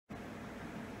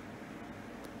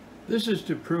This is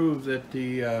to prove that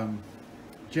the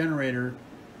generator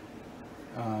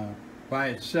by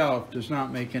itself does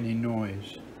not make any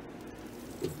noise.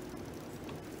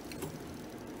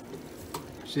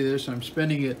 See this? I'm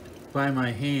spinning it by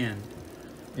my hand,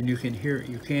 and you can't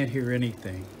hear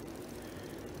anything.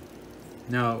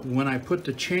 Now, when I put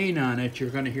the chain on it, you're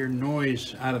going to hear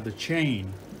noise out of the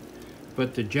chain,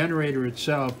 but the generator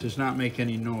itself does not make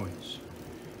any noise.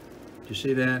 Do you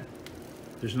see that?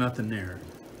 There's nothing there.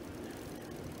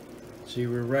 See,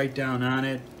 we're right down on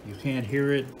it. You can't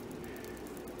hear it.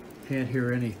 Can't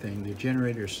hear anything. The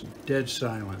generator's dead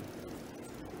silent.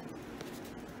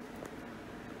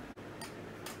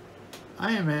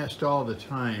 I am asked all the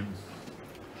time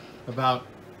about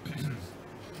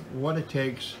what it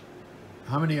takes,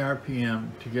 how many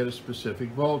RPM to get a specific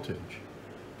voltage.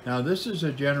 Now this is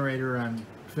a generator I'm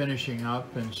finishing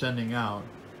up and sending out,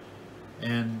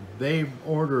 and they've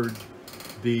ordered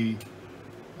the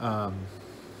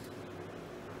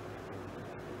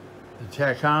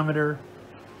tachometer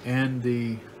and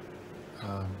the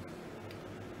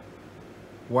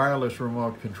wireless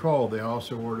remote control. They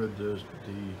also ordered the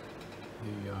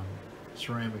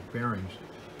ceramic bearings.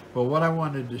 But what I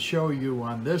wanted to show you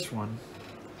on this one,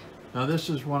 now this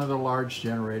is one of the large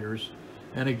generators,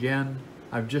 and again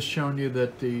I've just shown you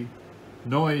that the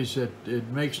noise, it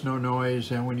makes no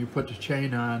noise, and when you put the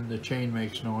chain on, the chain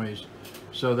makes noise.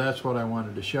 So that's what I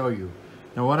wanted to show you.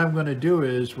 Now what I'm going to do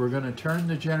is we're going to turn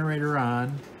the generator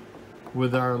on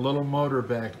with our little motor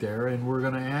back there, and we're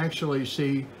going to actually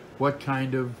see what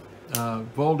kind of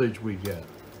voltage we get.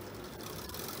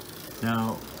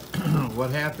 Now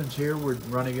what happens here, we're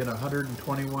running at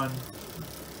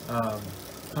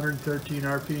 113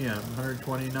 RPM,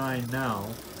 129 now,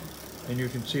 and you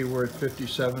can see we're at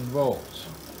 57 volts.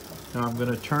 Now I'm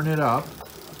going to turn it up,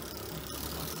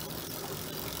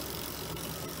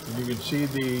 and you can see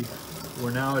we're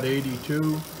now at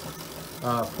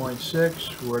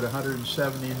 82.6, we're at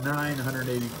 179,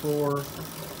 184,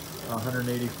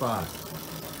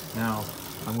 185. Now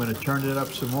I'm going to turn it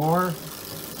up some more,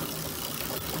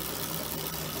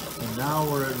 and now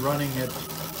we're running at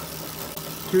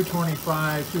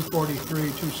 225, 243,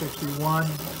 261,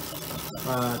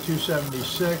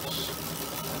 276,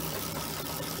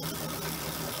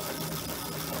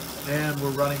 and we're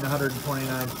running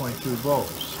 129.2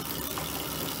 volts.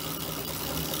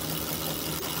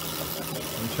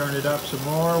 We turn it up some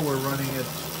more, we're running at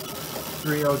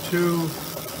 302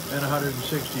 and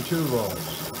 162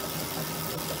 volts.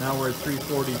 Now we're at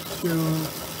 342,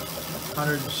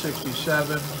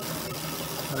 167,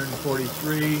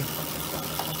 143.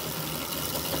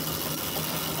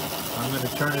 I'm going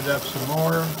to turn it up some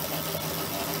more.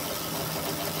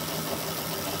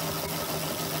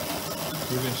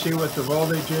 You can see what the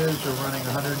voltage is. We're running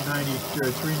 190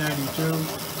 or 392,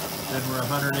 and we're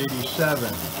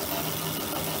 187.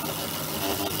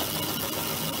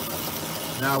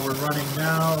 Now we're running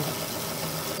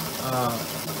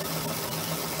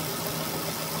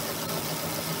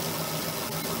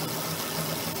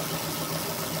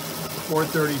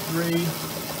 433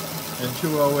 and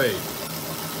 208.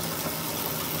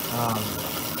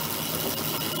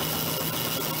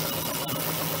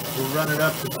 We'll run it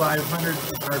up to 500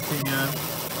 RPM.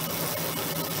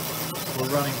 We're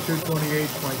running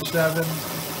 228.7.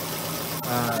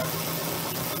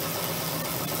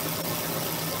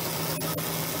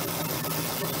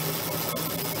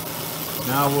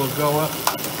 Now we'll go up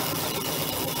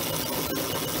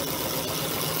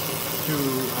to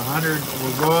 100.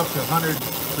 We'll go up to 100%,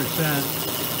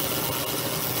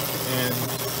 and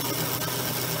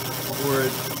we're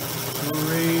at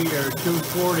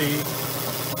 240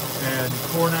 and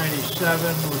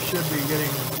 497. We should be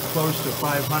getting close to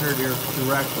 500 here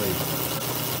directly.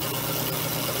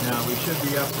 Now we should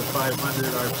be up to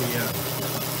 500 RPM.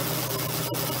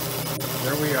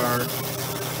 There we are.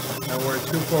 Now we're at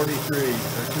 243 or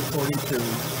 242.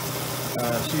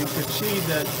 So you can see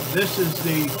that this is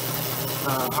the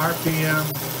RPM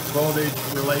voltage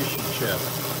relationship.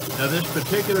 Now this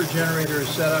particular generator is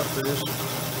set up for this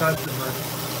customer,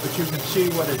 but you can see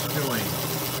what it's doing.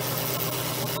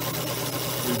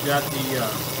 We've got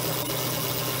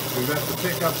the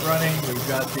pickup running, we've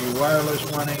got the wireless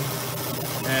running,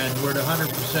 and we're at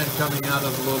 100% coming out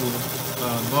of the little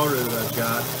motor that I've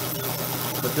got.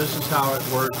 But this is how it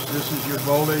works. This is your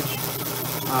voltage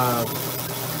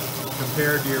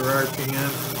compared to your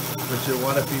RPM, which is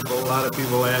what a lot of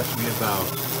people ask me about.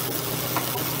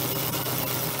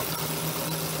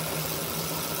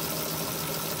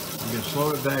 You can slow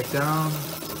it back down.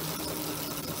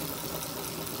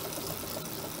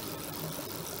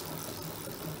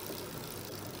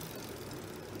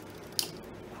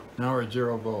 Now we're at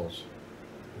 0 volts,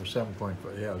 or 7.5,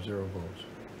 yeah, 0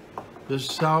 volts. This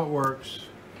is how it works.